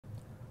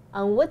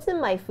On What's in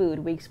My Food,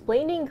 we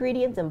explain the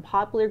ingredients in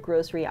popular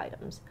grocery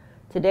items.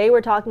 Today we're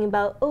talking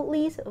about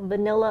Oatly's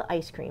vanilla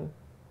ice cream.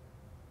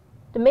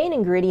 The main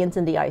ingredients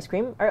in the ice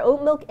cream are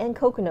oat milk and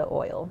coconut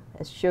oil,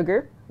 as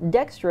sugar,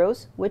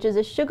 dextrose, which is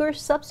a sugar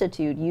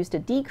substitute used to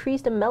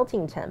decrease the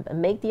melting temp and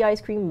make the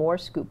ice cream more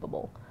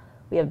scoopable.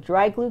 We have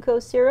dry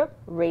glucose syrup,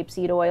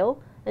 rapeseed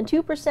oil, and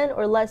 2%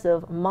 or less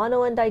of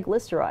mono and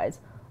diglycerides,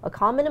 a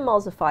common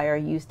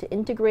emulsifier used to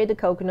integrate the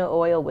coconut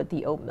oil with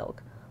the oat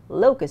milk,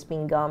 locust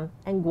bean gum,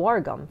 and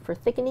guar gum for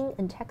thickening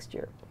and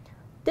texture.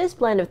 This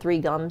blend of 3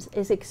 gums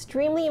is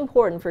extremely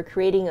important for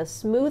creating a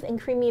smooth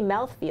and creamy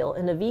mouthfeel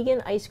in a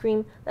vegan ice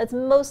cream that's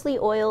mostly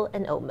oil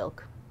and oat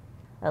milk.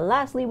 And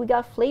lastly, we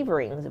got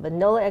flavorings,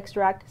 vanilla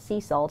extract,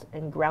 sea salt,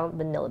 and ground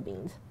vanilla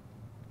beans.